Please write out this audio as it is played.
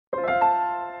In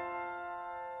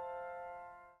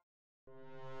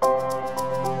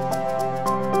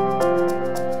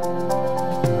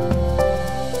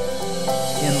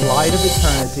Light of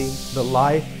Eternity, The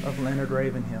Life of Leonard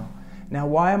Ravenhill. Now,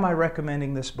 why am I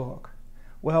recommending this book?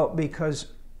 Well,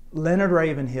 because Leonard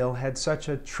Ravenhill had such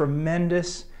a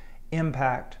tremendous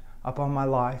impact upon my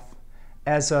life.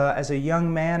 As a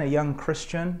young man, a young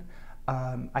Christian,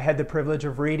 I had the privilege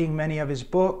of reading many of his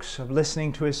books, of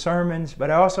listening to his sermons, but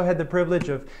I also had the privilege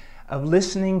of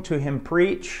listening to him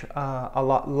preach a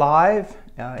lot live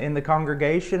in the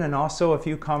congregation, and also a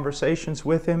few conversations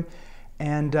with him.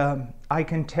 And I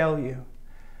can tell you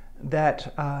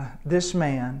that this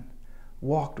man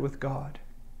walked with God.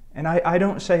 And I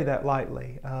don't say that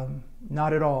lightly,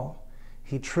 not at all.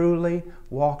 He truly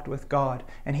walked with God,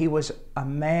 and he was a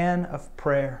man of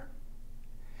prayer.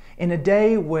 In a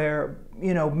day where,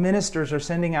 ministers are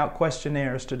sending out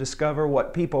questionnaires to discover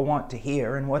what people want to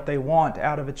hear and what they want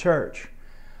out of a church,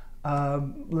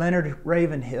 Leonard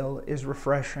Ravenhill is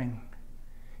refreshing.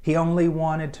 He only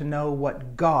wanted to know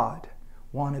what God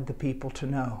wanted the people to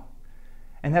know.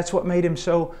 And that's what made him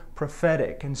so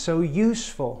prophetic and so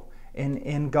useful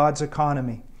in God's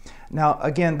economy. Now,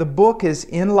 again, the book is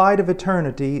In Light of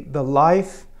Eternity, The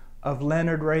Life of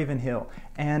Leonard Ravenhill.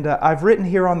 And I've written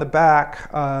here on the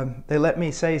back, they let me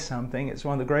say something. It's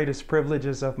one of the greatest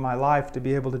privileges of my life to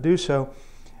be able to do so.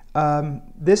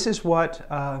 This is what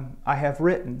I have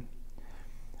written.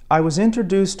 I was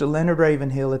introduced to Leonard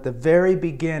Ravenhill at the very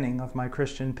beginning of my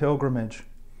Christian pilgrimage,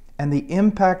 and the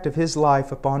impact of his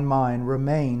life upon mine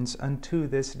remains unto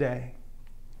this day.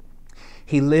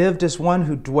 He lived as one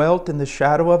who dwelt in the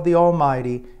shadow of the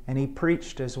Almighty, and he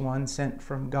preached as one sent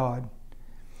from God.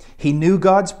 He knew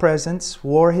God's presence,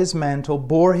 wore his mantle,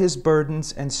 bore his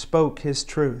burdens, and spoke his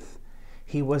truth.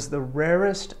 He was the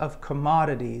rarest of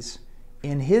commodities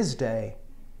in his day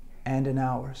and in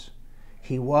ours.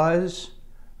 He was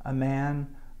a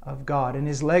man of God, and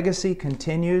his legacy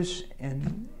continues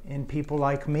in people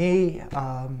like me,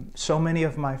 so many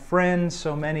of my friends,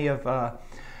 so many of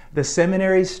the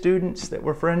seminary students that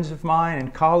were friends of mine,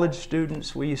 and college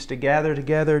students. We used to gather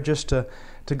together just to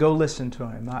go listen to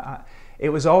him. It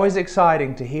was always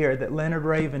exciting to hear that Leonard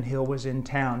Ravenhill was in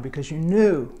town, because you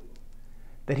knew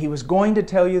that he was going to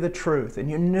tell you the truth, and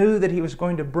you knew that he was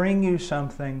going to bring you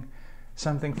something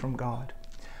from God.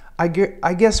 I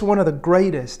guess one of the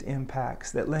greatest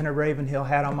impacts that Leonard Ravenhill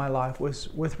had on my life was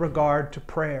with regard to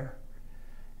prayer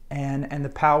and the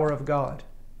power of God.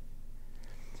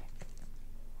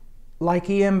 Like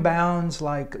E.M. Bounds,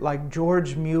 like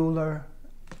George Mueller,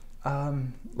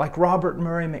 like Robert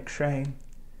Murray McShane,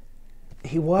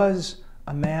 he was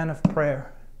a man of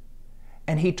prayer.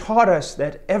 And he taught us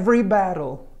that every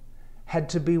battle had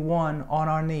to be won on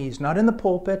our knees, not in the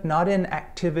pulpit, not in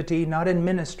activity, not in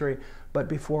ministry, but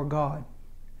before God.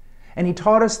 And he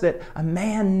taught us that a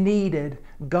man needed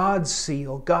God's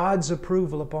seal, God's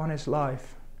approval upon his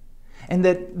life. And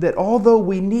that although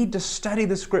we need to study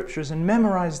the Scriptures and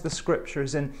memorize the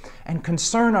Scriptures and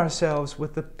concern ourselves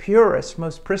with the purest,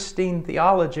 most pristine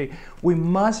theology, we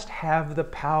must have the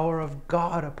power of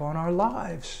God upon our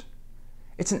lives.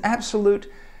 It's an absolute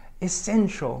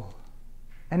essential.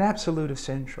 An absolute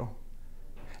essential.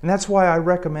 And that's why I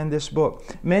recommend this book.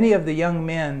 Many of the young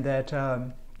men that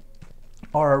are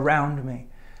around me,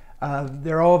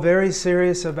 they're all very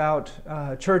serious about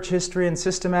church history and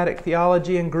systematic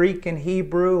theology and Greek and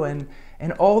Hebrew and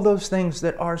all those things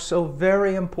that are so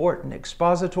very important,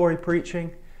 expository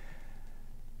preaching.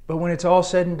 But when it's all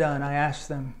said and done, I ask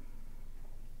them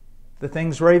the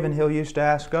things Ravenhill used to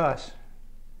ask us.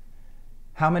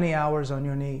 How many hours on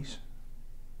your knees?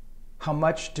 How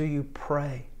much do you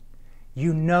pray?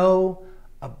 You know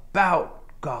about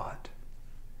God.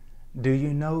 Do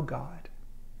you know God?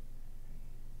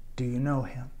 Do you know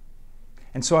Him?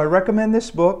 And so I recommend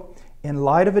this book, In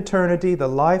Light of Eternity, The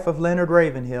Life of Leonard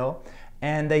Ravenhill.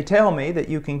 And they tell me that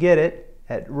you can get it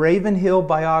at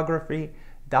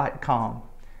ravenhillbiography.com.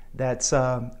 That's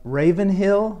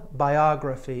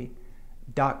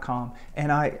ravenhillbiography.com.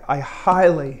 And I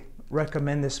highly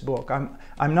recommend this book. I'm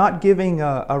not giving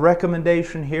a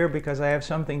recommendation here because I have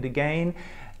something to gain.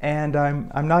 And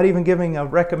I'm not even giving a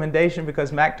recommendation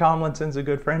because Mack Tomlinson's a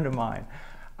good friend of mine.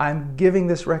 I'm giving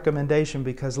this recommendation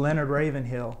because Leonard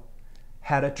Ravenhill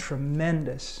had a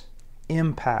tremendous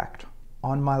impact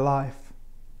on my life.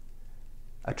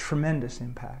 A tremendous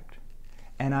impact.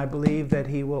 And I believe that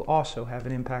he will also have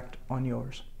an impact on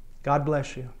yours. God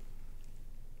bless you.